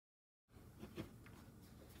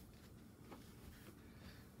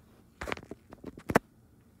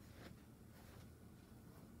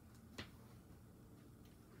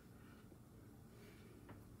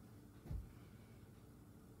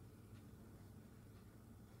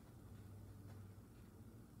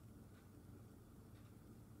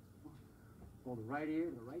Pull the right ear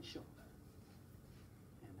to the right shoulder.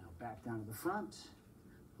 And now back down to the front.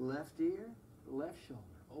 Left ear, left shoulder.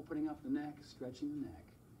 Opening up the neck, stretching the neck.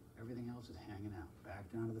 Everything else is hanging out. Back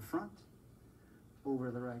down to the front. Over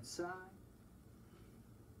to the right side.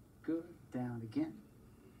 Good. Down again.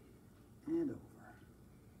 And over.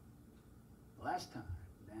 Last time.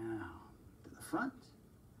 Down to the front.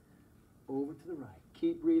 Over to the right.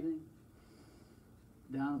 Keep breathing.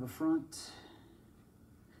 Down to the front.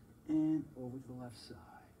 And over to the left side.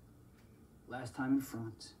 Last time in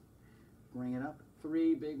front. Bring it up.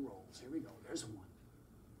 3 big rolls. Here we go. There's 1.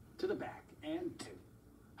 To the back. And 2.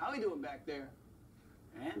 How we doing back there?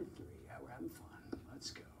 And 3. Yeah, we're having fun.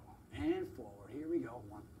 Let's go. And forward. Here we go.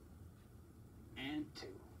 1. And 2.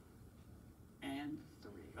 And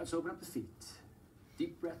 3. Let's open up the feet.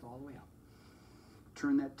 Deep breath all the way up.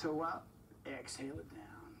 Turn that toe out. Exhale it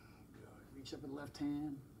down. Good. Reach up with the left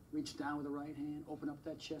hand. Reach down with the right hand. Open up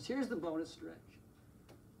that chest. Here's the bonus stretch.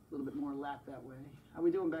 A little bit more lap that way. How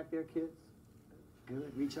we doing back there, kids?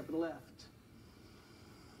 Good. Reach up with the left.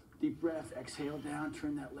 Deep breath. Exhale down.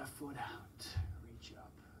 Turn that left foot out. Reach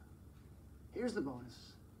up. Here's the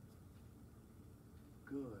bonus.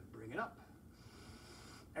 Good. Bring it up.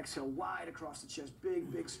 Exhale wide across the chest.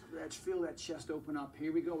 Big, big stretch. Feel that chest open up.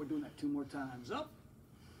 Here we go. We're doing that 2 more times. Up.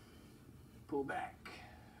 Pull back.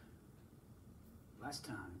 Last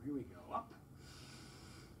time. Here we go. Up.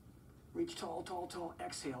 Reach tall, tall, tall.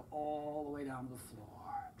 Exhale all the way down to the floor.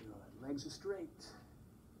 Good. Legs are straight.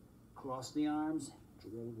 Cross the arms.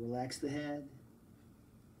 Relax the head.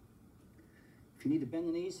 If you need to bend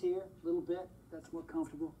the knees here a little bit, that's more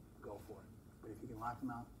comfortable, go for it. But if you can lock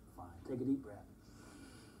them out, fine. Take a deep breath.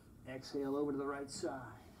 Exhale over to the right side.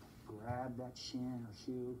 Grab that shin or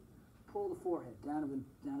shoe. Pull the forehead down to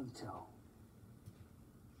the toe.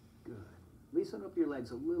 Good. Loosen up your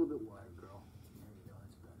legs a little bit wider, girl. There you go,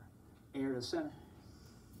 that's better. Air to center.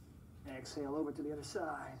 Exhale over to the other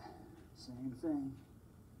side. Same thing.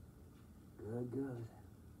 Good, good.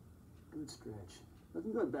 Good stretch.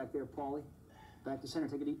 Looking good back there, Paulie. Back to center,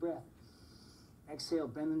 take a deep breath. Exhale,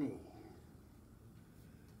 bend the knee.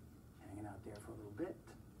 Hanging out there for a little bit.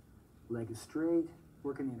 Leg is straight,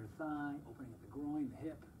 working the inner thigh, opening up the groin, the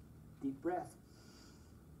hip. Deep breath.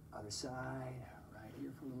 Other side, right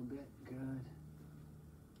here for a little bit. Good.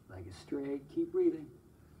 Leg is straight, keep breathing.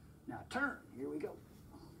 Now turn, here we go.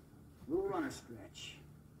 Little runner stretch.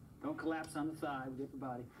 Don't collapse on the thigh with your upper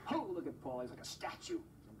body. Oh, look at Paul, he's like a statue.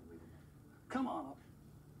 Unbelievable. Come on up.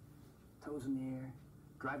 Toes in the air.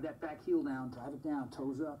 Drive that back heel down, drive it down,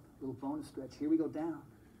 toes up. Little bonus stretch. Here we go, down.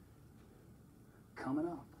 Coming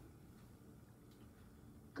up.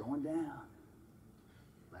 Going down.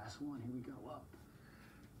 Last one, here we go, up.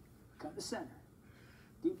 Cut the center.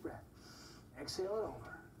 Deep breath. Exhale it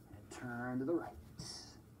over. And turn to the right.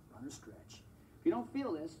 Runner stretch. If you don't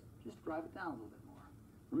feel this, just drive it down a little bit more.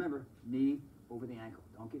 Remember, knee over the ankle.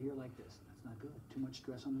 Don't get here like this. That's not good. Too much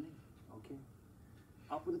stress on the knee. Okay.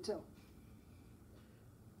 Up with the toe.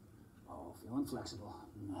 Oh, feeling flexible.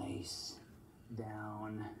 Nice.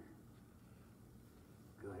 Down.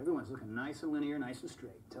 Good. Everyone's looking nice and linear, nice and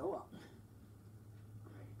straight. Toe up.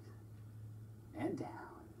 Great. And down.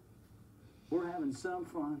 We're having some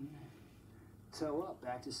fun. Toe up,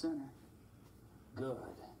 back to center. Good.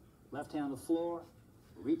 Left hand on the floor.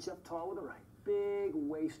 Reach up tall with the right. Big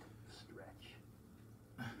waist stretch.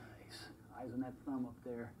 Nice. Eyes on that thumb up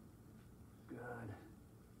there. Good.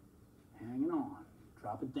 Hanging on.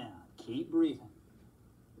 Drop it down. Keep breathing.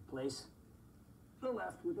 Replace the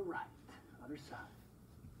left with the right. Other side.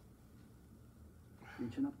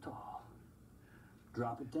 Reaching up tall.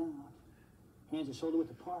 Drop it down. Hands are shoulder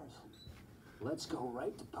width apart. Let's go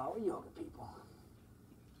right to power yoga, people.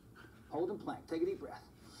 Hold and plank. Take a deep breath.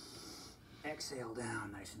 Exhale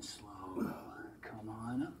down nice and slow. Come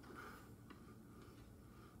on up.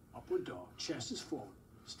 Upward dog. Chest is forward.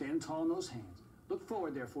 Stand tall in those hands. Look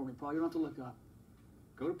forward there for me, Paul. You don't have to look up.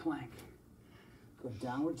 Go to plank. Go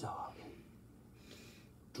downward dog.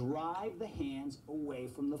 Drive the hands away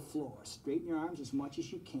from the floor. Straighten your arms as much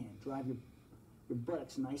as you can. Drive your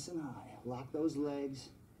buttocks nice and high. Lock those legs.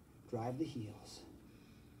 Drive the heels.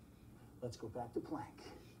 Let's go back to plank.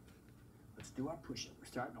 Let's do our push-up. We're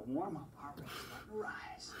starting to warm up. Our legs starting to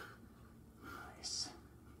rise. Nice.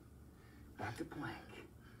 Back to plank.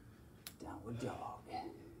 Downward dog.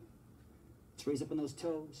 Let's raise up on those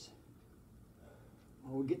toes.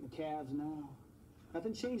 Oh, we're getting the calves now.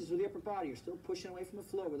 Nothing changes with the upper body. You're still pushing away from the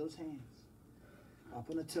floor with those hands. Up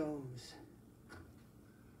on the toes.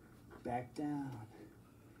 Back down.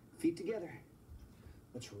 Feet together.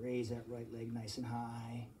 Let's raise that right leg nice and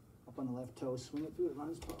high. Up on the left toe. Swing it through it.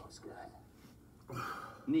 Runner's pose. Good.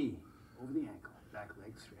 Knee over the ankle. Back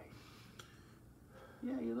leg straight.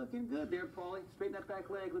 Yeah, you're looking good there, Paulie. Straighten that back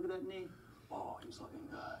leg. Look at that knee. Oh, he's looking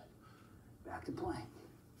good. Back to plank.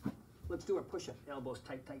 Let's do our push-up. Elbows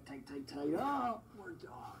tight, tight, tight, tight, tight. Upward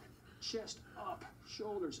dog. Chest up.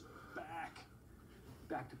 Shoulders back.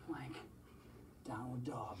 Back to plank. Downward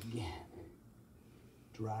dog again.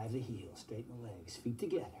 Drive the heels. Straighten the legs. Feet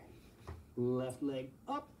together. Left leg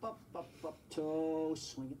up, up, up, up. Toe.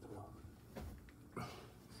 Swing it through.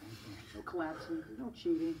 Same thing. No collapsing. No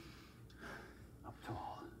cheating. Up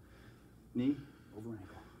tall. Knee over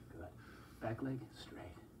ankle. Good. Back leg straight.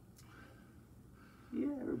 Yeah,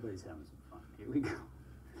 everybody's having some fun. Here we go.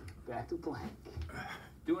 Back to plank.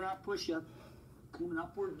 Doing our push-up. Coming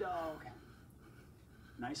upward dog.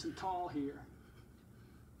 Nice and tall here.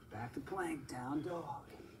 Back to plank. Down dog.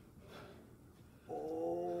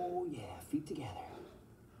 Oh, yeah. Feet together.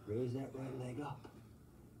 Raise that right leg up.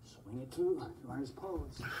 Swing it through. Runner's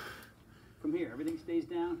pose. From here, everything stays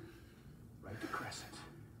down. Right to crescent.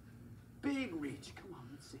 Big reach. Come on,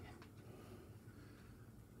 let's see it.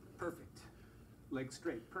 Perfect. Leg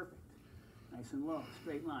straight. Perfect. Nice and low.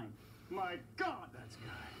 Straight line. My God, that's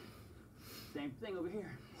good. Same thing over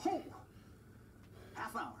here. Oh!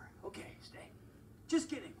 Half hour. Okay, stay. Just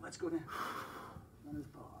kidding. Let's go down. Runner's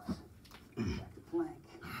pause. Back to plank.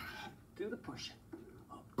 Do the push-up.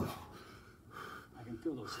 Up dog. I can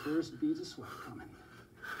feel those first beads of sweat coming.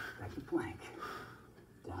 Back to plank.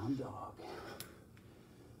 Down dog.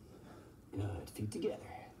 Good. Feet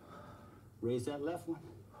together. Raise that left one.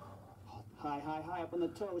 High, high, high up on the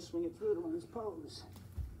toes. Swing it through to runner's pose.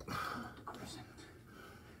 Come up to crescent.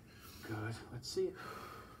 Good. Let's see it.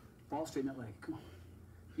 Ball straighten that leg. Come on.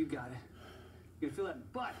 You got it. You're gonna feel that in the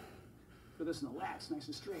butt. Feel this in the lats. Nice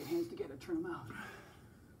and straight. Hands together. Turn them out.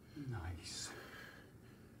 Nice.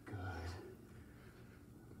 Good.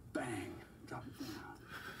 Bang. Drop it down.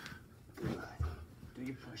 Good. Do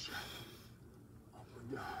your push-up.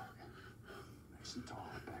 Upward dog. Nice and tall.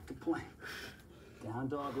 Back to plank. Down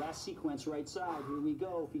dog. Last sequence, right side. Here we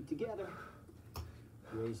go. Feet together.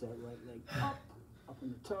 Raise that right leg up. Up on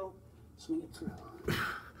the toe. Swing it through.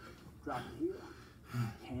 Drop it here.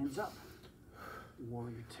 Hands up.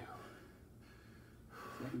 Warrior two.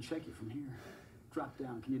 See, I can check you from here. Drop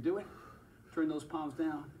down. Can you do it? Turn those palms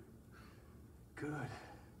down. Good.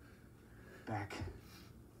 Back.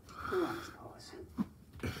 Runner's pose.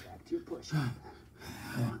 Back to your push.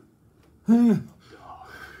 Dog.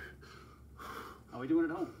 How are we doing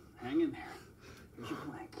at home? Hang in there. Here's your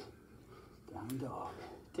plank. Down dog.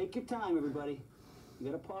 Take your time, everybody. You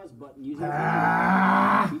got a pause button. Use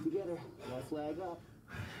it. Feet together. Left leg up.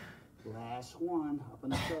 Last one. Up on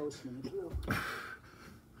the toes. Swing it through.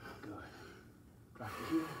 Good. Drop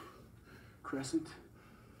it here. Crescent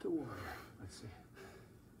to warrior. Let's see.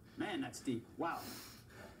 Man, that's deep. Wow.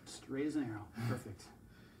 Straight as an arrow. Perfect.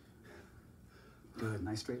 Good.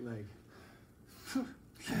 Nice straight leg.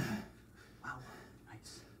 Wow.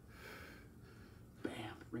 Nice. Bam.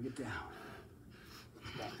 Bring it down.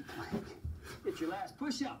 Back to plank. It's your last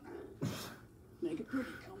push-up. Make it pretty.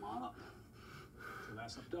 Come on up. It's your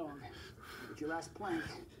last up dog. It's your last plank.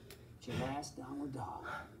 It's your last downward dog.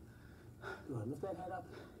 Good. Lift that head up.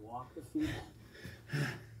 Walk the feet. Good.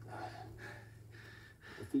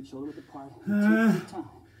 The feet shoulder width apart. Take your time.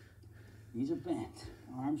 Knees are bent.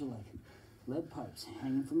 Arms are like lead pipes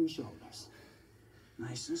hanging from your shoulders.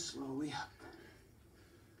 Nice and slowly up.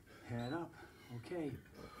 Head up. Okay.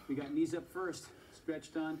 We got knees up first.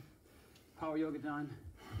 Stretch done. Power yoga done.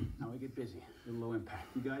 Now we get busy. A little low impact.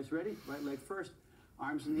 You guys ready? Right leg first.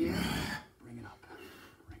 Arms in the air. Bring it up.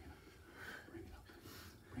 Bring it up. Bring it up.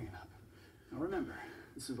 Bring it up. Now remember,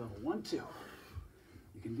 this is level 1, 2.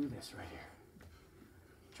 You can do this right here.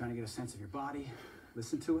 Trying to get a sense of your body.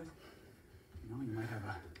 Listen to it. You know, you might have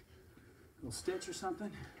a little stitch or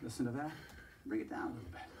something. Listen to that. Bring it down a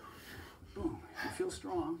little bit. Boom. You feel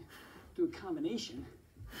strong. Do a combination.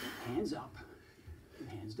 Hands up and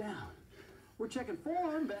hands down. We're checking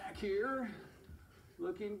form back here.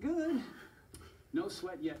 Looking good. No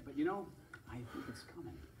sweat yet, but you know, I think it's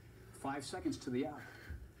coming. 5 seconds to the out.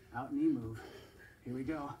 Out knee move. Here we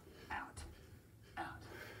go. Out, out,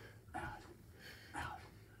 out, out.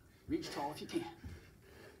 Reach tall if you can.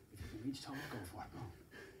 If you can reach tall, go for it. Boom.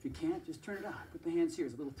 If you can't, just turn it on. Put the hands here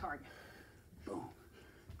as a little target. Boom,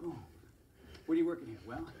 boom. What are you working here?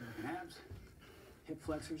 Well, you're working abs, hip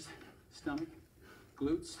flexors, stomach,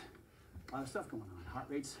 glutes. A lot of stuff going on. Heart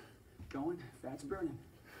rate's going, fat's burning.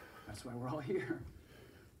 That's why we're all here.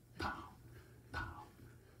 Pow, pow,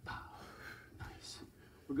 pow. Nice.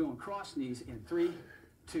 We're going cross knees in 3,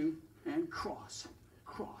 2, and cross,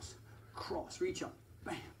 cross, cross. Reach up,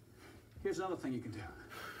 bam. Here's another thing you can do.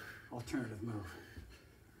 alternative move.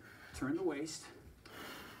 Turn the waist,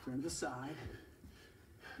 turn to the side,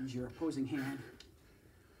 use your opposing hand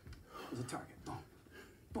as a target. Boom,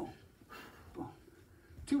 boom, boom.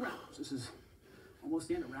 2 rounds. This is almost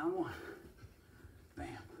the end of round 1. Bam,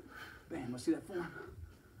 bam. Let's see that form.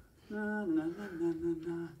 Na, na, na, na, na,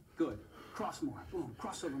 na. Good. Cross more. Boom.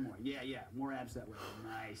 Crossover more. Yeah, yeah. More abs that way.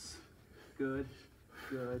 Nice. Good.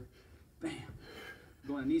 Good. Bam.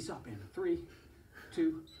 Going knees up in 3,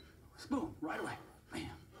 2, boom. Right away. Bam.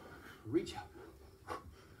 Reach up.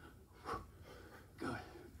 Good.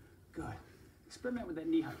 Good. Experiment with that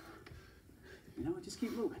knee height. You know, just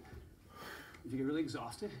keep moving. If you get really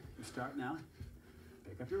exhausted, you start now.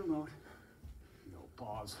 Pick up your remote. You go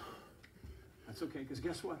pause. That's okay, because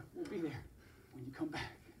guess what? We'll be there when you come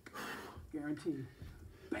back. Guaranteed.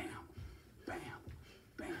 Bam, bam,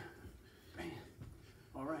 bam, bam.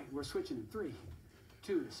 All right, we're switching in 3,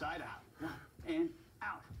 2, side out. 1, and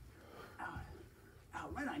out, out,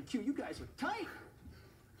 out. Right on cue. You guys are tight.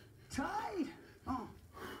 Tight. Oh,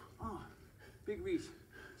 big reach.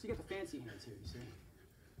 So you got the fancy hands here, you see?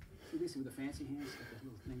 See this with the fancy hands? Got that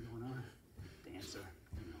little thing going on. Dancer,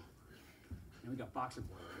 you know. And we got boxer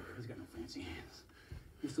boy over here. He's got no fancy hands.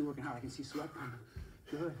 He's still working hard. I can see sweat coming.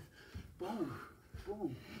 Good. Boom,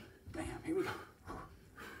 boom, bam. Here we go.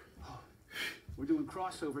 We're doing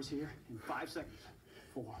crossovers here in 5 seconds.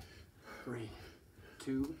 4, 3,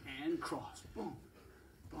 2, and cross. Boom,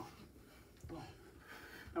 boom, boom.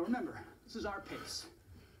 Now remember, this is our pace.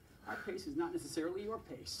 Our pace is not necessarily your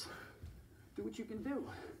pace. Do what you can do.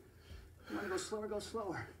 You want to go slower, go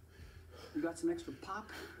slower. You got some extra pop?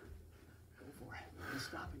 Go for it. Nobody's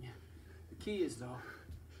stopping you. The key is, though,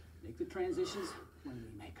 make the transitions when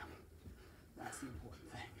we make them. That's the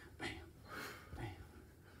important thing. Bam, bam.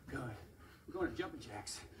 Good. We're going to jumping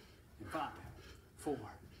jacks in 5, 4,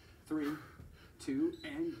 3, 2,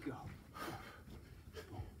 and go.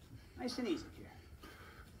 Boom. Nice and easy here.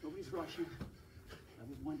 Nobody's rushing.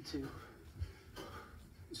 Level 1, 2.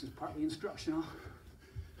 This is partly instructional.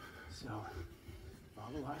 So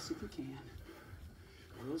follow us if you can.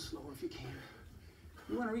 Go a little slower if you can.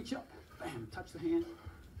 You want to reach up, bam, touch the hand,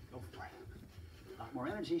 go for it. A lot more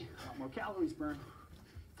energy, a lot more calories burned.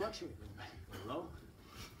 Fluctuate a little bit. Go low.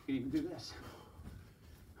 You can even do this.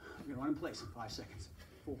 We're going to run in place in 5 seconds.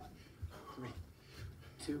 4, 3,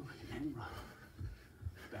 2, and run.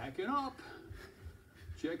 Backing up.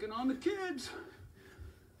 Checking on the kids.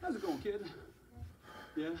 How's it going, kid?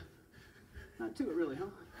 Yeah? Not to it, really, huh?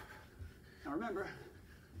 Now remember,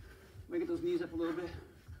 get those knees up a little bit.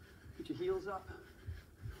 Get your heels up.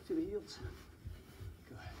 See the heels?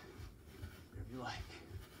 Good. Whatever you like.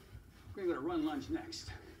 We're gonna go to run lunge next.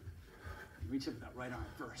 Reach up with that right arm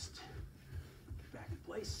first. Get back in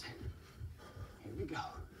place. Here we go.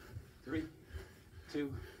 3,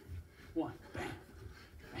 2, 1. Bam,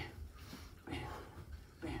 bam, bam,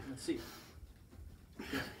 bam. Let's see it.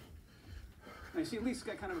 Good. Now you see, at least it's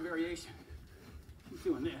got kind of a variation. Keep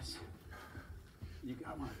doing this. You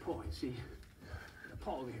got one to pull, you see? The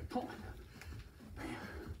pull over here, pulling. Bam,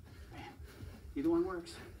 bam. Either one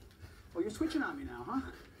works. Oh, you're switching on me now, huh?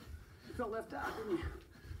 You felt left out, didn't you?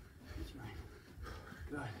 That's right.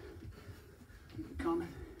 Good. Keep it coming.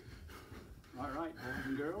 All right, boys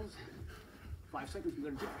and girls. 5 seconds, we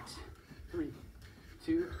go to jacks. 3,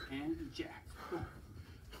 2, and jacks. Boom.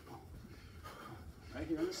 Boom. Right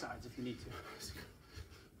here on the sides if you need to.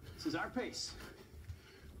 This is our pace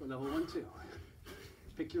for level 1, 2.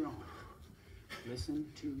 Pick your own. Listen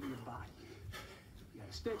to your body. You got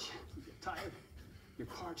a stitch, you get tired, you're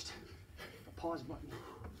parched, the pause button,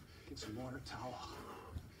 get some water, towel.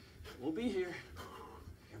 We'll be here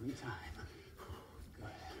every time. Good.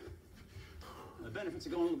 Now, the benefits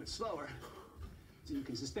of going a little bit slower is you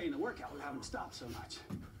can sustain the workout without having to stop so much.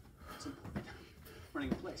 It's important. Running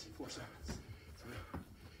in place in 4 seconds. 3,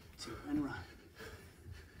 2, and run.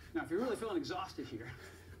 Now, if you're really feeling exhausted here,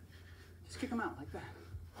 just kick them out like that.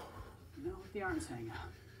 You know, let the arms hang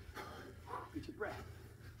out. Get your breath.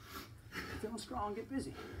 Feeling strong, get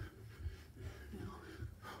busy. You know,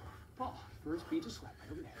 Paul, first beat of sweat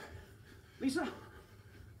right over there. Lisa,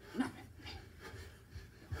 nothing.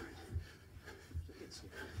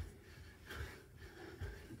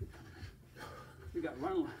 We got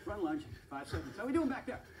run lunge, 5 seconds. How we doing back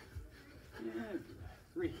there? Yeah,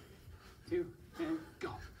 3, 2, and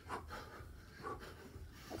go.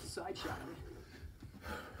 That's a side shot of it.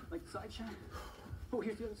 Like the side shot? Oh,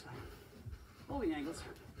 here's the other side. All the angles.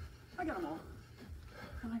 I got them all.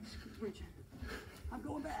 I just keep reaching. I'm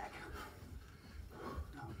going back.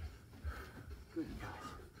 No. Good, you guys.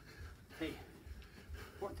 Hey,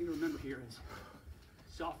 important thing to remember here is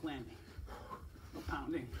soft landing. No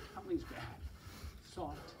pounding. Pounding's bad.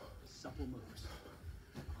 Soft, supple moves.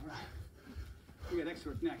 All right. We got X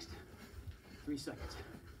work next. 3 seconds.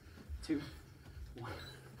 2, 1.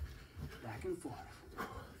 Back and forth.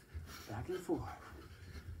 Back and forth.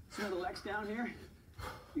 See the legs down here?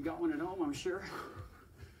 You got one at home, I'm sure.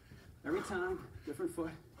 Every time, different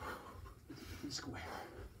foot, different square.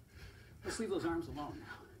 Let's leave those arms alone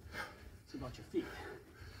now. It's about your feet.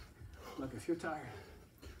 Look, if you're tired,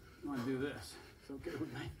 you want to do this. It's okay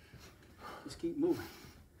with me. Just keep moving.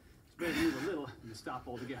 It's better to move a little than to stop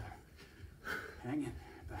altogether. Hang in there,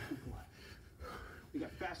 back and forth. We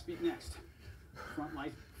got fast feet next. Front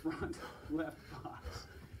left box.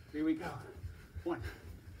 Here we go. 1,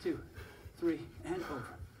 2, 3, and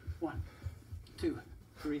over. 1, 2,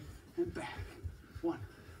 3, and back. 1,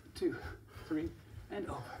 2, 3, and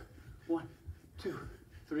over. 1, 2,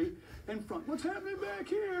 3, and front. What's happening back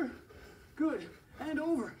here? Good. And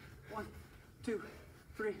over. 1, 2,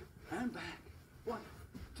 3, and back. 1,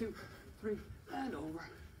 2, 3, and over.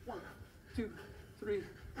 1, 2, 3,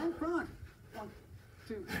 and front. 1,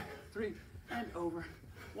 2, 3, and over.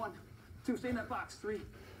 1, 2, stay in that box. 3,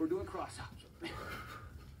 we're doing cross hops.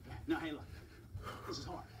 Now, hey, look, this is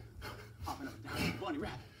hard. Hopping up and down, bunny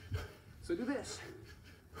rabbit. So do this.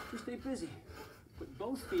 Just stay busy. Put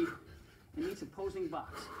both feet in each opposing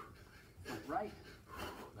box. Front right,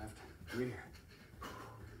 left, rear.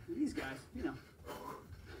 And these guys, you know,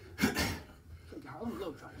 it's like Harlem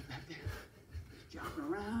Globetrotters back there. Just jumping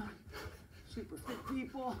around, super fit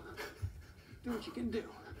people. Do what you can do.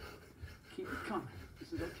 Keep it coming.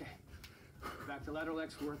 This is okay. Back to lateral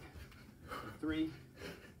X work. 3,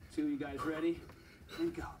 2, you guys ready?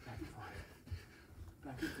 And go. Back and forth.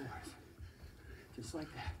 Back and forth. Just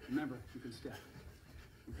like that. Remember, you can step.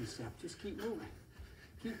 You can step. Just keep moving.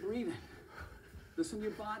 Keep breathing. Listen to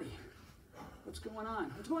your body. What's going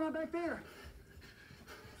on? What's going on back there?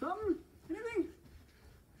 Something? Anything?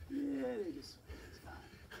 Yeah, they just stop.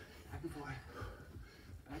 Back and forth.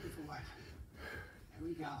 Back and forth. Here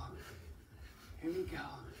we go. Here we go.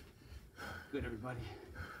 Good, everybody.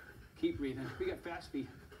 Keep breathing. We got fast feet.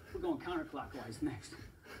 We're going counterclockwise next.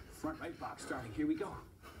 Front right box starting. Here we go.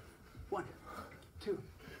 1, 2,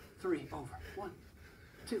 3, over. 1,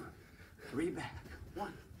 2, 3, back.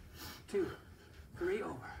 1, 2, 3,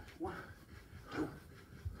 over. 1, 2,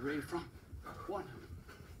 3, front. 1,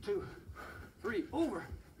 2, 3, over.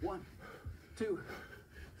 1, 2,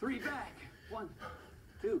 3, back. 1,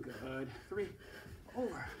 2, good. 3,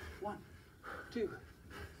 over. 1, 2,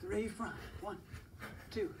 3, front. 1,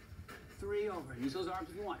 2, 3, over. Use those arms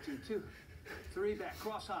if you want to. 2, 3, back.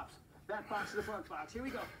 Cross hops. Back box to the front box. Here we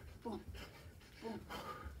go. Boom. Boom.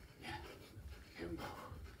 Yeah. Here we go.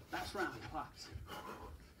 Last round. Box.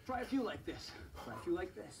 Try a few like this. Try a few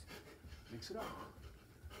like this. Mix it up.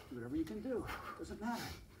 Do whatever you can do. Doesn't matter.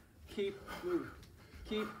 Keep moving.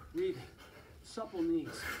 Keep breathing. Supple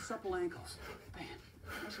knees. Supple ankles. Bam.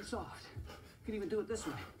 Nice and soft. You can even do it this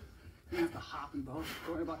way. You don't have to hop and both.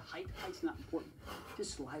 Don't worry about height. Height's not important.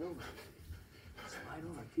 Just slide over. Slide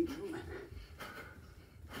over. Keep moving.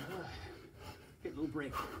 Good. Get a little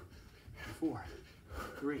break. 4,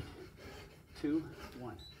 3, 2,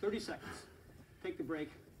 1. 30 seconds. Take the break.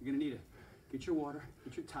 You're going to need it. Get your water.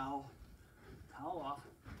 Get your towel. Towel off.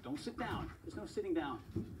 Don't sit down. There's no sitting down.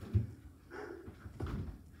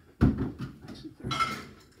 Nice and 30.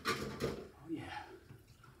 Oh, yeah.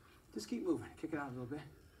 Just keep moving. Kick it out a little bit.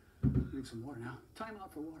 Drink some water now. Time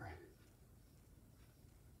out for water.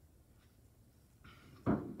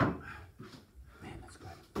 Man, that's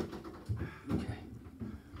good. Okay.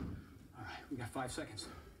 All right, we got 5 seconds.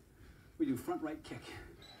 We do front right kick.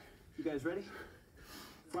 You guys ready?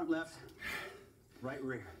 Front left, right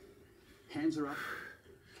rear. Hands are up.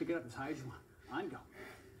 Kick it up as high as you want. On go.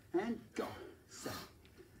 And go. Set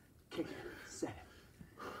it. Kick it. Set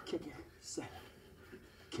it. Kick it. Set it.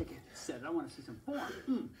 Kick it. Set it. I want to see some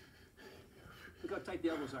form. Look how tight the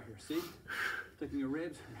elbows are here. See? Taking your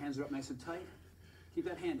ribs. Your hands are up nice and tight. Keep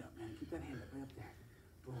that hand up, man. Keep that hand up right up there.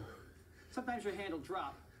 Boom. Sometimes your hand will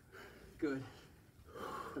drop. Good.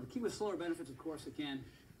 But the key with slower benefits, of course, again,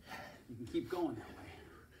 you can keep going that way.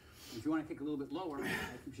 If you want to kick a little bit lower,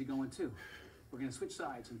 that keeps you going too. We're going to switch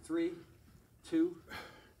sides in 3, 2,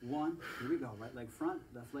 1. Here we go. Right leg front,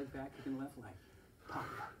 left leg back, kicking the left leg. Pop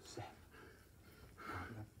it up, set. Pop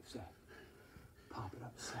it up, set. Pop it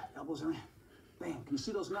up, set. Elbows are in. Bam. Can you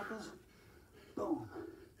see those knuckles? Boom.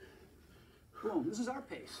 Boom. This is our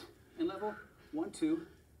pace. And level 1, 2,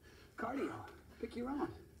 cardio. Pick your own.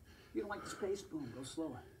 You don't like the pace? Boom. Go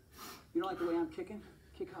slower. You don't like the way I'm kicking?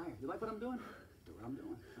 Kick higher. You like what I'm doing? Do what I'm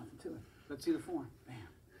doing. Nothing to it. Let's see the form. Bam.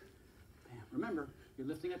 Bam. Remember, You're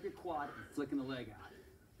lifting up your quad and flicking the leg out.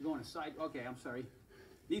 You're going to side, okay, I'm sorry.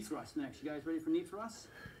 Knee thrust next. You guys ready for knee thrust?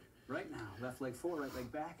 Right now. Left leg forward, right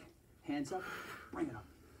leg back. Hands up. Bring it up.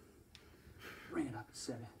 Bring it up,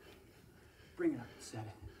 set it. Bring it up, set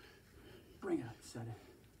it. Bring it up, set it.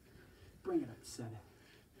 Bring it up, set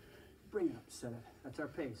it. Bring it up, set it. That's our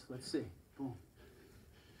pace. Let's see. Boom.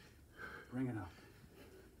 Bring it up.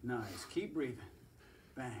 Nice. Keep breathing.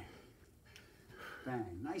 Bang. Bang.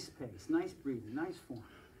 Nice pace. Nice breathing. Nice form.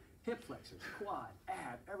 Hip flexors, quad,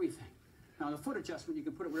 ab, everything. Now, the foot adjustment, you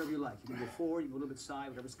can put it wherever you like. You can go forward, you can go a little bit side,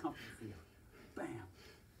 whatever's comfortable for you. Bam.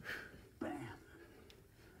 Bam.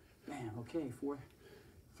 Bam. Okay, 4,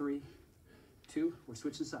 3, 2. We're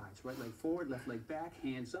switching sides. Right leg forward, left leg back,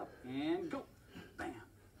 hands up, and go. Bam.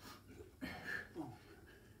 Boom.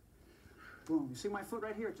 Boom. You see my foot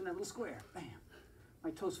right here? It's in that little square. Bam.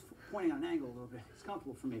 My toes pointing on an angle a little bit. It's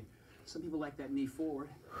comfortable for me. Some people like that knee forward.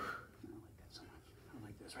 I don't like that so much. I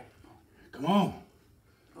like this, right? Boom. Come on.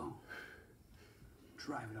 Boom.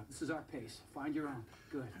 Drive it up. This is our pace. Find your own.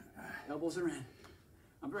 Good. Elbows are in.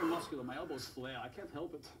 I'm very muscular. My elbows flail. I can't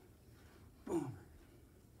help it. Boom.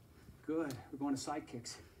 Good. We're going to side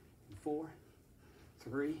kicks. In 4,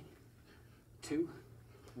 3, 2,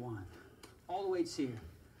 1. All the weights here.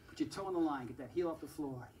 Put your toe on the line. Get that heel off the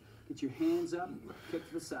floor. Get your hands up. Kick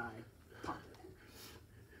to the side. Pop it.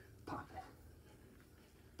 Pop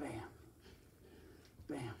it. Bam.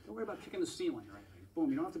 Bam. Don't worry about kicking the ceiling or anything. Boom.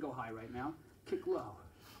 You don't have to go high right now. Kick low.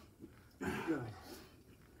 Good.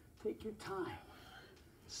 Take your time.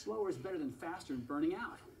 Slower is better than faster and burning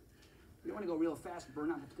out. You don't want to go real fast and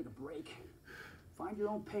burn out and have to take a break. Find your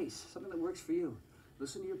own pace, something that works for you.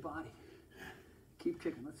 Listen to your body. Keep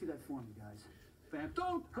kicking. Let's see that form, you guys. Bam.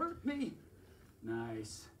 Don't hurt me.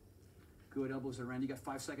 Nice. Good. Elbows are in. You got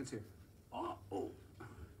 5 seconds here. Oh.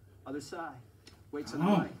 Other side. Weights on the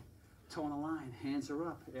right. Toe on the line. Hands are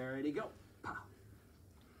up. Ready, go. Pow.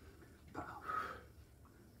 Pow.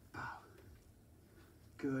 Pow.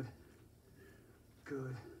 Good.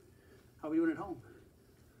 Good. How are we doing at home?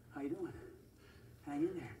 How you doing? Hang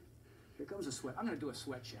in there. Here comes a sweat. I'm going to do a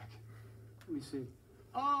sweat check. Let me see.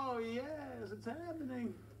 Oh, yes, it's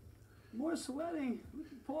happening. More sweating. Look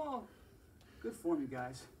at Paul. Good form, you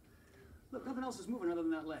guys. Look, nothing else is moving other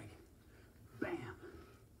than that leg. Bam.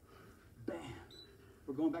 Bam.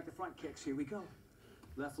 We're going back to front kicks. Here we go.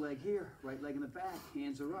 Left leg here, right leg in the back.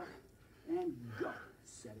 Hands are up. And go.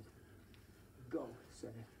 Set it. Go. Set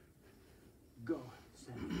it. Go.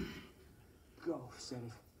 Set it. Go. Set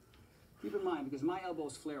it. Keep in mind, because my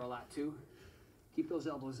elbows flare a lot too, keep those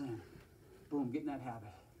elbows in. Boom, get in that habit.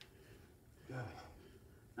 Good.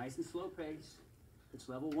 Nice and slow pace. It's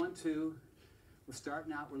level 1, 2. We're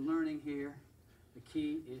starting out, we're learning here. The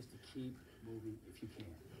key is to keep moving if you can.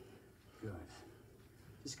 Good.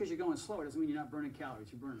 Just because you're going slower doesn't mean you're not burning calories.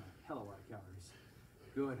 You're burning a hell of a lot of calories.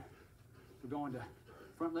 Good. We're going to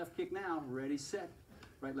front left kick now. Ready, set.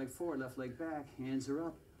 Right leg forward, left leg back. Hands are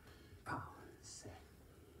up. Pow, set.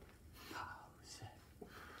 Pow, set.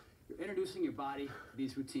 You're introducing your body to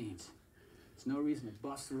these routines. There's no reason to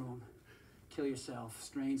bust through them, kill yourself,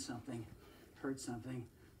 strain something, hurt something.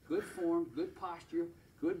 Good form, good posture,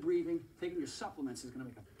 good breathing. Taking your supplements is going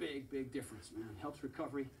to make a big, big difference, man. It helps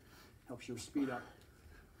recovery, helps your speed up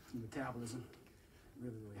your metabolism.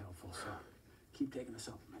 Really, really helpful. So keep taking the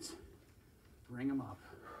supplements. Bring them up.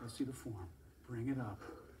 Let's see the form. Bring it up.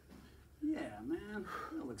 Yeah, man.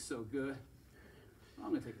 That looks so good. I'm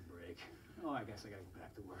going to take a break. Oh, I guess I got to go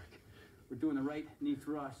back to work. We're doing the right knee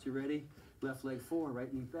thrust. You ready? Left leg forward,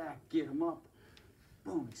 right knee back. Get them up.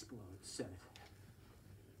 Boom, explode. Set it.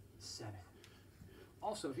 Set it.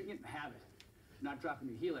 Also, if you get in the habit of not dropping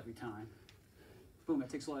your heel every time, boom, that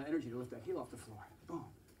takes a lot of energy to lift that heel off the floor. Boom.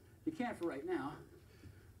 You can't for right now,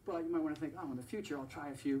 but you might want to think, oh, in the future, I'll try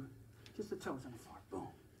a few, just the toes on the floor. Boom.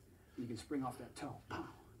 And you can spring off that toe. Pow.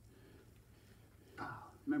 Pow.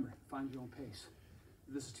 Remember, find your own pace.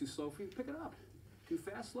 If this is too slow for you, pick it up. Too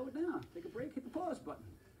fast, slow it down. Take a break, hit the pause button.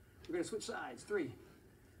 We're going to switch sides. 3,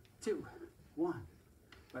 2, 1.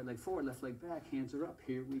 Right leg forward, left leg back. Hands are up.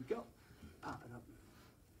 Here we go. Pop it up.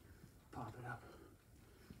 Pop it up.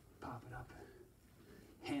 Pop it up.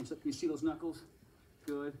 Hands up. Can you see those knuckles?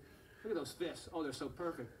 Good. Look at those fists. Oh, they're so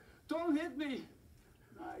perfect. Don't hit me.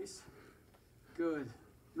 Nice. Good.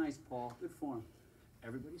 Nice, Paul. Good form.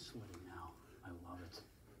 Everybody's sweating now. I love it.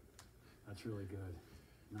 That's really good.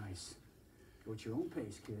 Nice. Go at your own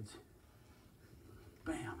pace, kids.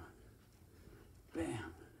 Bam.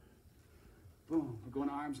 Bam. Boom. We're going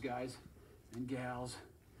to arms, guys and gals.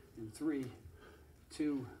 In 3,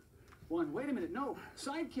 2, 1. Wait a minute. No.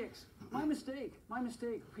 Side kicks. My mistake. My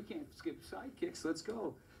mistake. We can't skip side kicks. Let's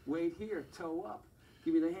go. Weight here. Toe up.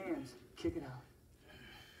 Give me the hands. Kick it out.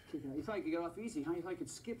 Kick it out. You thought you could get off easy, huh? You thought you could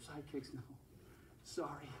skip side kicks? No.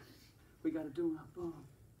 Sorry. We got to do them. Boom.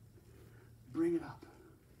 Bring it up.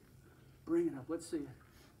 Bring it up. Let's see it.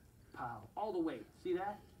 Pow. All the weight. See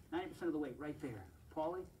that? 90% of the weight right there.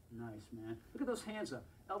 Paulie? Nice, man. Look at those hands up.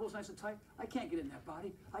 Elbows nice and tight. I can't get in that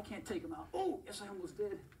body. I can't take them out. Oh, yes, I almost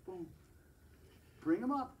did. Boom. Bring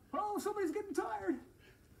them up. Oh, somebody's getting tired.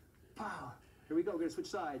 Pow. Here we go. We're going to switch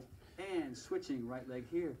sides. And switching. Right leg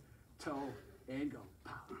here. Toe. And go.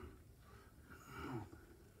 Pow. Boom.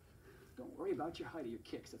 Don't worry about your height of your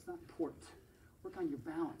kicks. That's not important. Work on your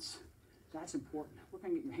balance. That's important. Work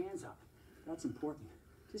on getting your hands up. That's important.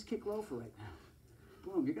 Just kick low for right now.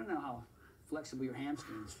 Boom. You're going to know how flexible your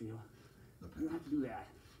hamstrings feel. You don't have to do that.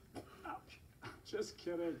 Ouch. Just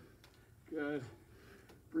kidding. Good.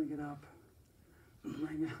 Bring it up.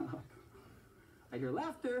 Bring it up. I hear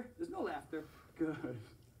laughter. There's no laughter. Good.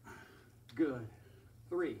 Good.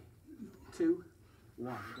 3, 2,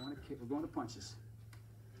 1. We're going to kick. We're going to punches.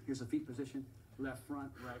 Here's the feet position. Left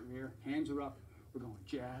front, right rear. Hands are up. We're going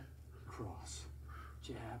jab, cross,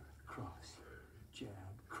 jab, cross, jab,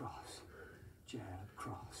 cross, jab,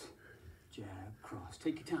 cross, jab, cross.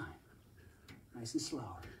 Take your time. Nice and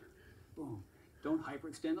slow. Boom. Don't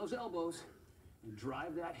hyperextend those elbows and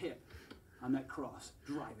drive that hip on that cross.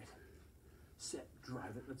 Drive it. Set.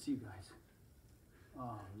 Drive it. Let's see you guys.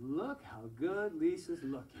 Oh, look how good Lisa's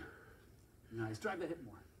looking. Nice. Drive that hip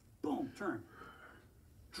more. Boom. Turn.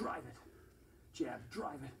 Drive it. Jab.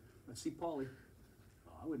 Drive it. Let's see Paulie.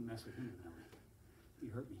 Oh, I wouldn't mess with him, Ellie. He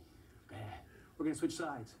hurt me. Bad. We're going to switch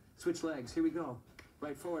sides. Switch legs. Here we go.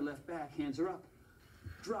 Right forward, left back. Hands are up.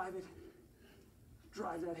 Drive it.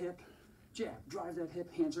 Drive that hip. Jab. Drive that hip.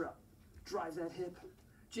 Hands are up. Drive that hip.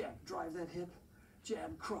 Jab. Drive that hip.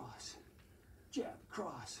 Jab. Cross. Jab.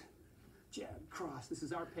 Cross. Jab. Cross. This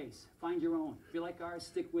is our pace. Find your own. If you like ours,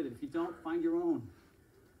 stick with it. If you don't, find your own.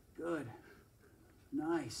 Good.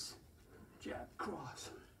 Nice. Jab.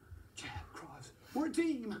 Cross. Jab. Cross. We're a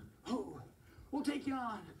team. Oh. We'll take you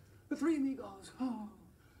on. The three amigos. Oh.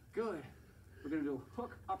 Good. We're going to do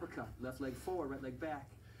hook, uppercut. Left leg forward, right leg back.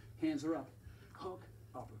 Hands are up. Hook,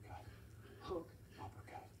 uppercut. Hook,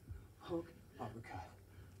 uppercut. Hook, uppercut.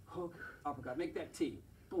 Hook, uppercut. Make that T.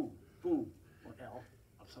 Boom, boom. Or L.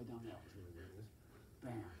 Upside down L is really what it is.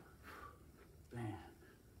 Bam.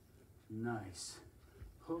 Bam. Nice.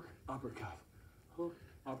 Hook, uppercut. Hook,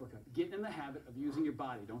 uppercut. Get in the habit of using your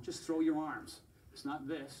body. Don't just throw your arms. It's not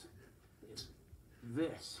this. It's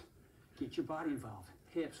this. Get your body involved.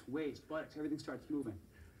 Hips, waist, buttocks, everything starts moving.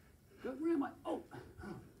 Good. Where am I? Oh.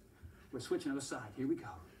 We're switching other side. Here we go.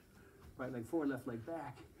 Right leg forward, left leg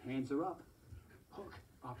back. Hands are up. Hook,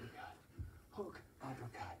 uppercut. Hook,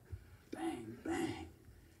 uppercut. Bang, bang.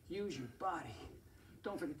 Use your body.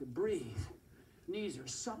 Don't forget to breathe. Knees are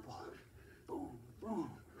supple. Boom,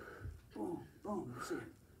 boom, boom, boom. Let's see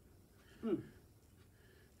it.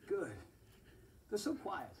 Good. They're so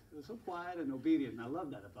quiet. They're so quiet and obedient, and I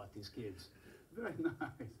love that about these kids. Very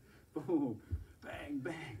nice. Boom. Bang,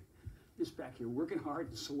 bang. Just back here working hard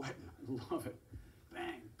and sweating. I love it.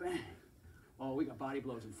 Bang, bang. Oh, we got body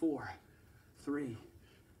blows in 4, 3,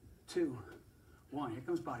 2, 1. Here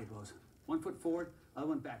comes body blows. 1 foot forward, other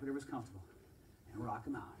one back, whatever's comfortable. And rock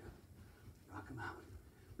them out. Rock them out.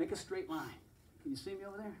 Make a straight line. Can you see me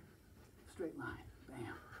over there? Straight line.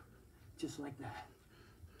 Bam. Just like that.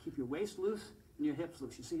 Keep your waist loose and your hips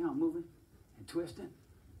loose. You see how I'm moving and twisting?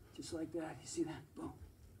 Just like that. You see that? Boom.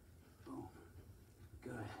 Boom.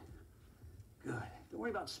 Good. Good. Don't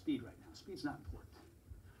worry about speed right now. Speed's not important.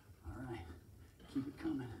 All right. Keep it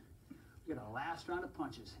coming. We got our last round of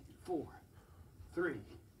punches. 4, 3,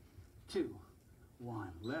 2,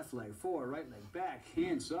 1. Left leg forward, right leg back.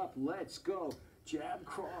 Hands up. Let's go. Jab,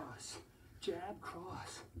 cross. Jab,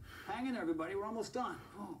 cross. Hang in there, everybody. We're almost done.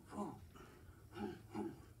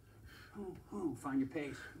 Find your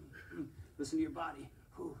pace. Listen to your body.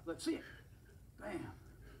 Let's see it. Bam.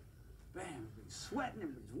 Bam. Everybody's sweating.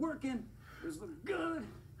 Everybody's working. Everybody's looking good.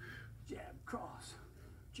 Jab, cross.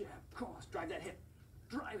 Jab, cross. Drive that hip.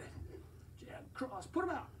 Drive it. Jab, cross. Put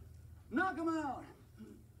them out. Knock them out.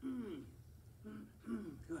 Good.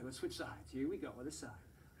 Let's switch sides. Here we go. Other side.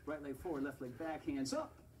 Right leg forward, left leg back. Hands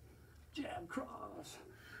up. Jab, cross.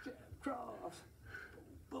 Jab, cross.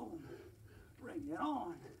 Boom, boom. Bring it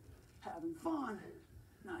on. Having fun.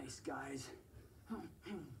 Nice, guys.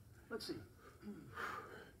 Let's see.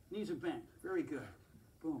 Knees are bent. Very good.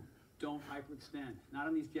 Boom. Don't hyperextend. Not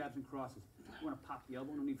on these jabs and crosses. You want to pop the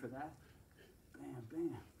elbow. No need for that. Bam,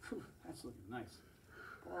 bam. Whew, that's looking nice.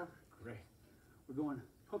 Paul, great. We're going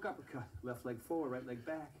hook, uppercut. Left leg forward, right leg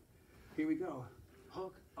back. Here we go.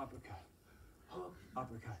 Hook, uppercut. hook,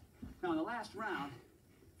 uppercut. Now in the last round,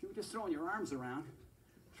 if you were just throwing your arms around,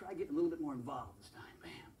 try getting a little bit more involved this time.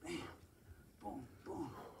 Bam, bam, boom, boom,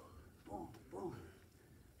 boom, boom.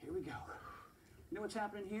 Here we go. You know what's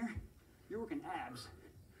happening here? You're working abs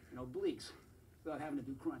and obliques without having to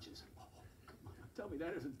do crunches. Oh, come on, tell me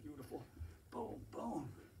that isn't beautiful. Boom, boom,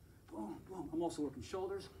 boom, boom. I'm also working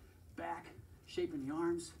shoulders, back, shaping the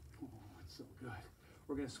arms. Oh, it's so good.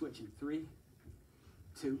 We're gonna switch in 3,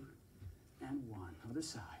 2, and 1. Other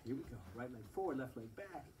side, here we go. Right leg forward, left leg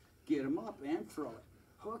back. Get them up and throw it.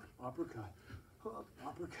 Hook, uppercut, hook,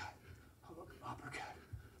 uppercut, hook, uppercut.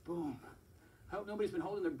 Boom. I hope nobody's been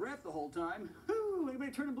holding their breath the whole time. Whew,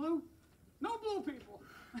 anybody turning blue? No blue people.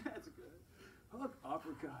 That's good. Hook,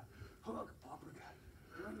 uppercut, hook, uppercut.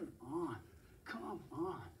 Bring it on. Come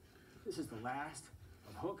on. This is the last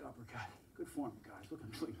of hook, uppercut. Good form, guys. Looking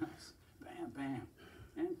really nice. Bam, bam.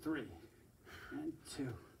 And 3, and 2.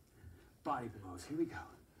 Body blows. Here we go.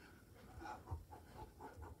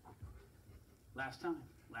 Last time,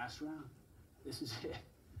 last round. This is it.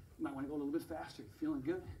 You might want to go a little bit faster. Feeling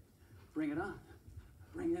good? Bring it on.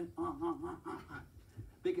 Bring it on.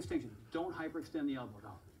 Big extension. Don't hyperextend the elbow,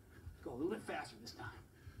 though. Go a little bit faster this time.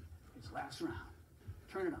 It's last round.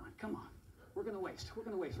 Turn it on. Come on. Working the waist.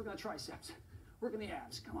 Working the waist. Working the triceps. Working the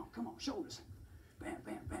abs. Come on. Come on. Shoulders. Bam,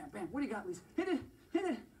 bam, bam, bam. What do you got, Lisa? Hit it. Hit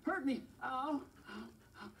it. Hurt me. Oh.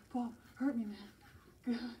 Paul, hurt me, man.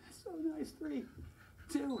 Good. So nice. 3,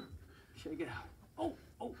 2. Shake it out. Oh,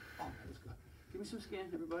 oh, oh, that was good. Give me some skin,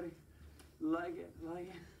 everybody. Like it, like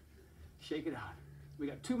it. Shake it out. We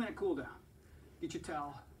got 2-minute cool down. Get your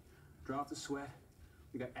towel. Draw off the sweat.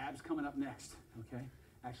 We got abs coming up next, okay?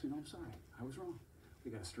 Actually, no, I'm sorry. I was wrong.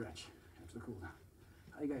 We got to stretch after the cool down.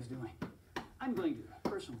 How you guys doing? I'm going to,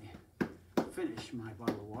 personally, finish my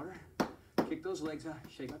bottle of water. Kick those legs out.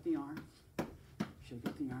 Shake out the arms. Shake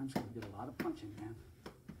out the arms. We did a lot of punching, man.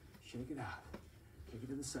 Shake it out. Kick it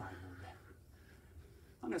to the side a little bit.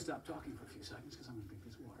 I'm going to stop talking for a few seconds because I'm going to drink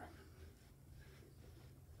this water.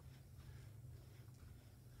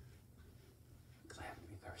 Because I happen to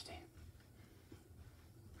be thirsty.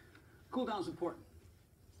 Cool down is important.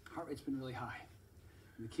 Heart rate's been really high.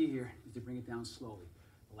 And the key here is to bring it down slowly.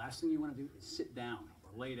 The last thing you want to do is sit down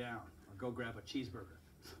or lay down or go grab a cheeseburger.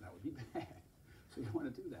 That would be bad. So you don't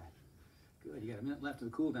want to do that. Good. You got a minute left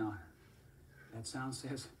of the cool down. That sound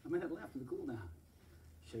says a minute left of the cool down.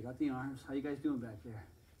 Shake out the arms. How you guys doing back there?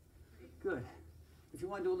 Good. If you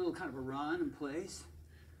want to do a little kind of a run in place,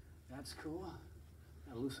 that's cool.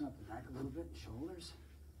 Got to loosen up the neck a little bit, shoulders.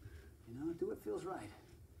 You know, do what feels right.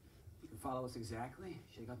 You can follow us exactly.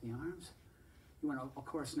 Shake out the arms. You want to, of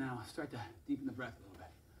course, now start to deepen the breath a little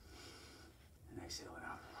bit. And exhale it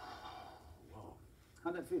out. Whoa.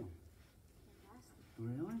 How'd that feel?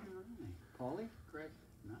 Really? All right. Paulie? Great.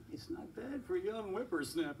 Nice. Not bad for young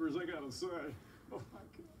whippersnappers, I gotta say. Oh my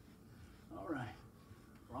God. All right.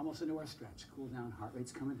 We're almost into our stretch. Cool down. Heart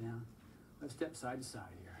rate's coming down. Let's step side to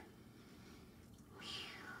side here.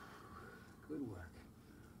 Good work.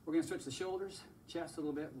 We're going to stretch the shoulders, chest a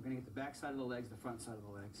little bit. We're going to get the back side of the legs, the front side of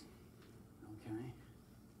the legs. Okay.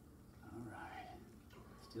 All right.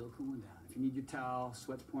 Still cooling down. If you need your towel,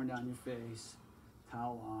 sweat's pouring down your face,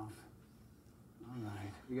 towel off. All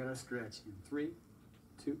right. We got our stretch in 3,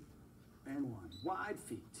 2, and 1. Wide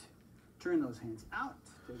feet. Turn those hands out.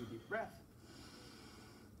 Take a deep breath.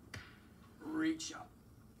 Reach up.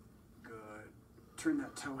 Good. Turn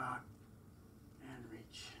that toe out and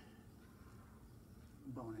reach.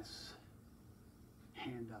 Bonus.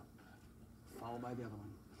 Hand up. Followed by the other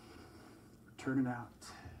one. Turn it out.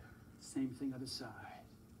 Same thing other side.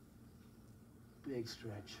 Big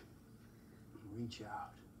stretch. Reach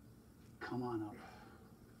out. Come on up.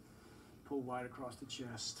 Pull wide across the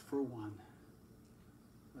chest for 1.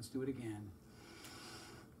 Let's do it again.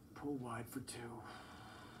 Pull wide for 2.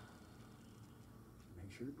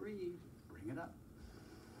 Make sure to breathe. Bring it up.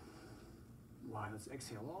 Wide. Let's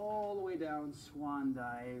exhale all the way down. Swan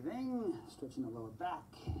diving. Stretching the lower back.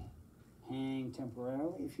 Hang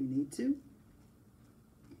temporarily if you need to.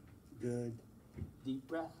 Good. Deep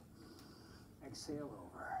breath. Exhale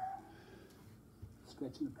over.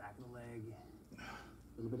 Stretching the back of the leg.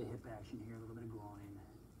 A little bit of hip action here, a little bit of groin.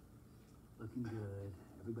 Looking good.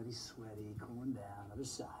 Everybody's sweaty, cooling down. Other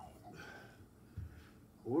side.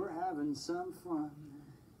 We're having some fun.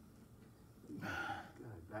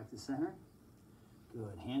 Good. Back to center.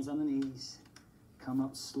 Good. Hands on the knees. Come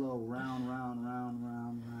up slow. Round, round, round,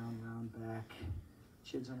 round, round, round back.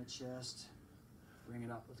 Chins on the chest. Bring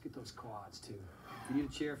it up. Let's get those quads too. If you need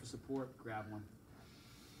a chair for support, grab one.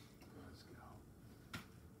 Let's go.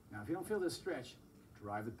 Now, if you don't feel this stretch,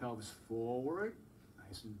 drive the pelvis forward.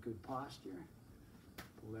 Nice and good posture.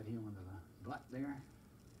 Pull that heel into the butt there.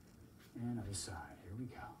 And other side. Here we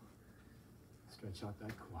go. Stretch out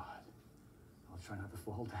that quad. I'll try not to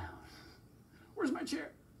fall down. Where's my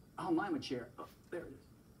chair? I'll mime a chair. Oh, there it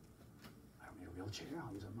is. I don't need a real chair.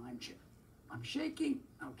 I'll use a mime chair. I'm shaking.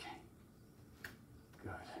 Okay.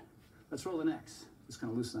 Good. Let's roll the necks. Just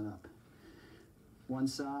going to loosen it up. One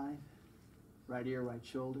side. Right ear, right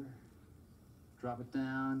shoulder. Drop it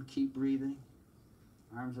down. Keep breathing.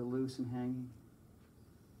 Arms are loose and hanging.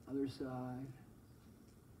 Other side.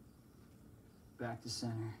 Back to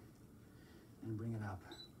center. And bring it up.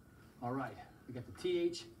 All right. We got the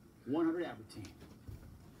TH 100 ab routine.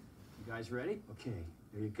 You guys ready? Okay.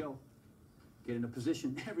 There you go. Get into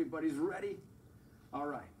position. Everybody's ready. All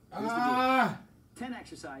right. Here's the deal. 10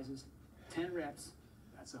 exercises, 10 reps.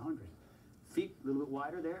 That's 100. Feet a little bit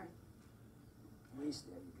wider there. Waist,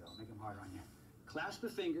 there you go. Make them harder on you. Clasp the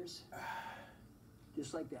fingers,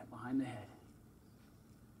 just like that, behind the head.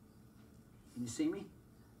 Can you see me?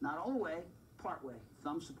 Not all the way, part way.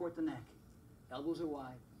 Thumbs support the neck. Elbows are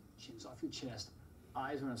wide. Chin's off your chest.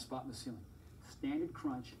 Eyes are on a spot in the ceiling. Standard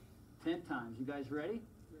crunch, 10 times. You guys ready?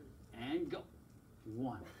 And go.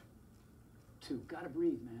 1, 2. Gotta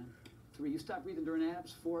breathe, man. 3. You stop breathing during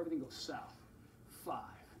abs. 4. Everything goes south. 5,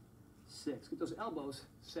 6. Get those elbows.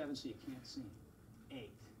 7 so you can't see. 8,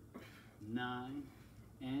 9,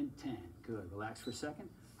 and 10. Good. Relax for a second.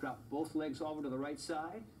 Drop both legs over to the right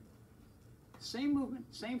side. Same movement,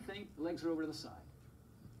 same thing. The legs are over to the side.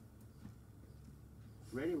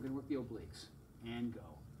 Ready? We're going to work the obliques. And go.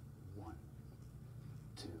 1,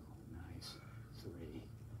 2. Nice. 3,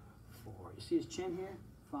 4. You see his chin here?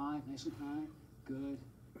 5. Nice and high. Good.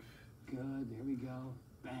 Good. There we go.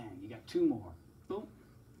 Bang. You got 2 more. Boom.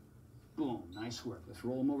 Boom. Nice work. Let's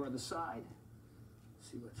roll them over to the side.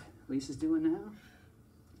 See what Lisa's doing now.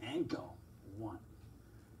 And go. 1,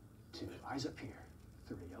 2. Eyes up here.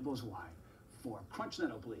 3. Elbows wide. 4. Crunch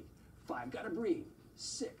that oblique. 5. Gotta breathe.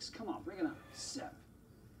 6. Come on. Bring it up. 7.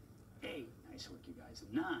 8. Nice work, you guys.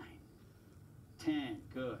 9. 10.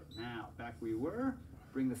 Good. Now, back where you were.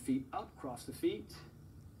 Bring the feet up. Cross the feet.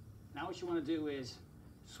 Now what you want to do is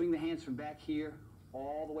swing the hands from back here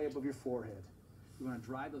all the way above your forehead. You want to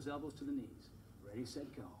drive those elbows to the knees. Ready,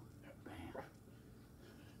 set, go. Bam.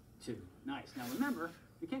 2. Nice. Now remember,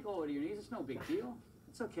 you can't go over to your knees. It's no big deal.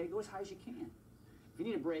 It's okay. Go as high as you can. If you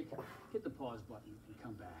need a break, hit the pause button and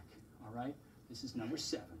come back. All right? This is number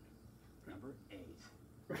 7. Number 8.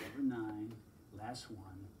 Number 9. Last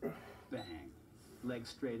one. Bang. Legs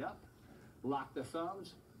straight up. Lock the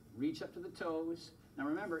thumbs. Reach up to the toes. Now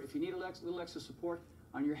remember, if you need a little extra support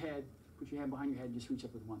on your head, put your hand behind your head and just reach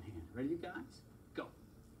up with one hand. Ready, you guys? Go.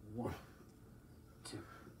 1, 2,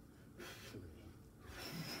 3,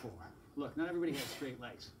 4. Look, not everybody has straight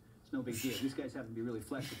legs. It's no big deal. These guys have to be really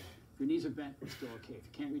flexible. If your knees are bent, it's still okay. If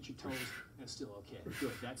you can't reach your toes, that's still okay.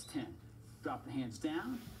 Good. That's 10. Drop the hands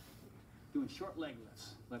down. Doing short leg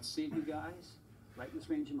lifts. Let's see it, you guys. Right in this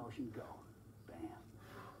range of motion. Go. Bam.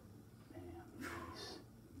 Bam. Nice.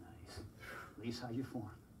 Nice. Release how you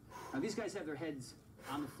form. Now these guys have their heads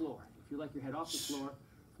on the floor. If you like your head off the floor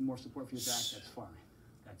for more support for your back, that's fine.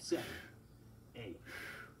 That's 7, 8,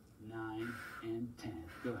 9, and 10.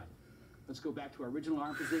 Good. Let's go back to our original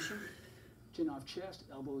arm position. Chin off chest,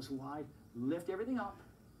 elbows wide. Lift everything up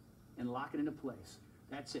and lock it into place.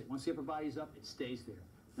 That's it. Once the upper body's up, it stays there.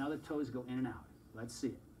 Now the toes go in and out. Let's see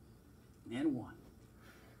it. And 1,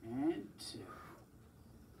 and 2,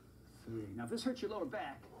 3. Now if this hurts your lower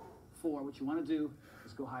back, 4, what you want to do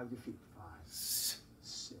is go high with your feet. 5, 6,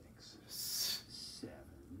 7.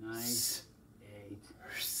 Nice. 8,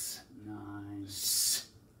 9,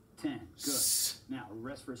 10. Good. Now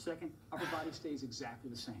rest for a second. Upper body stays exactly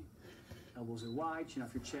the same. Elbows are wide, chin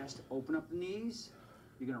off your chest. Open up the knees.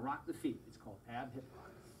 You're going to rock the feet. It's called ab hip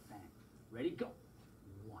rock. Bang. Ready? Go.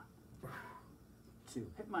 1, 2.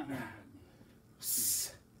 Hit my hand.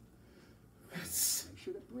 Make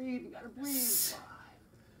sure to breathe. You got to breathe. 5,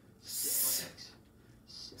 6,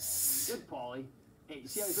 7. Good, Paulie. 8. You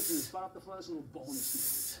see how he's lifting the spot off the floor? That's a little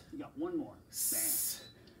bonus here. You got 1 more. Bam.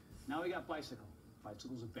 Now we got bicycle.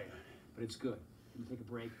 Bicycle's a bear, but it's good. You take a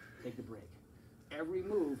break. Take the break. Every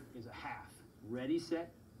move is a half. Ready,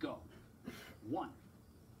 set, go. 1,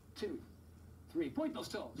 2, 3. Point those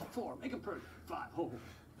toes. 4. Make them perfect. 5. Hold.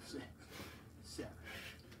 6, 7,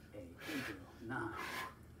 8. 9,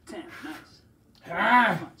 10. Nice.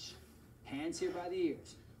 Punch. Hands here by the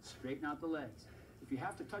ears. Straighten out the legs. If you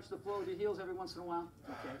have to touch the floor with your heels every once in a while,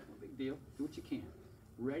 okay, no big deal. Do what you can.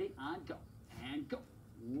 Ready, on, go. And go.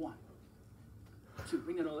 1, 2.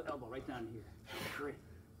 Bring that elbow right down here. 3.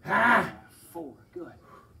 4. Good.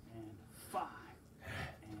 And 5.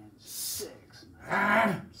 And 6.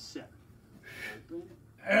 Nice.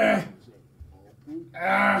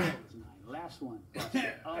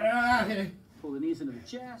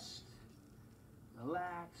 chest.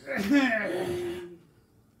 Relax. Breathe.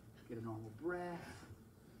 Get a normal breath.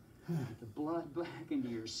 Get the blood back into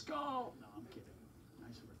your skull. No, I'm kidding.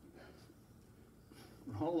 Nice work, you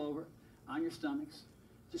guys. Roll over on your stomachs,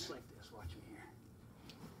 just like this. Watch me here.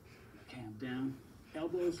 Calm down.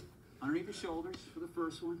 Elbows underneath the shoulders for the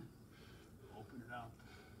first one. Open it up.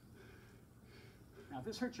 Now, if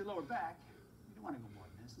this hurts your lower back, you don't want to go more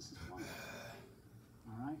than this. This is fun.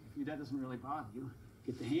 All right? If that doesn't really bother you,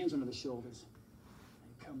 get the hands under the shoulders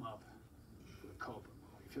and come up for the cobra.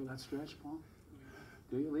 You feel that stretch, Paul?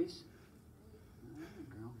 Do you, Elise? All right,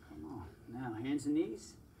 girl, come on. Now, hands and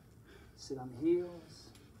knees. Sit on the heels.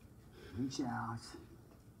 Reach out.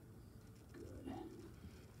 Good.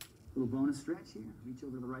 Little bonus stretch here. Reach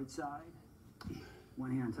over to the right side.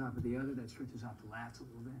 One hand on top of the other. That stretches out the lats a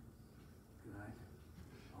little bit. Good.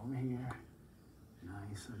 Over here.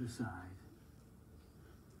 Nice. Other side.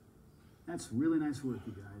 That's really nice work,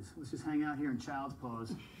 you guys. Let's just hang out here in child's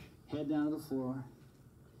pose. Head down to the floor.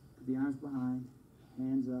 Put the arms behind.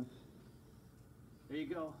 Hands up. There you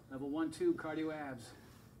go. Level 1, 2, cardio abs.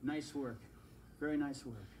 Nice work. Very nice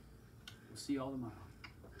work. We'll see you all tomorrow.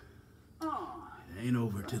 Oh. It ain't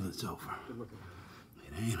over till it's over. Good looking.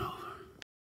 It ain't over.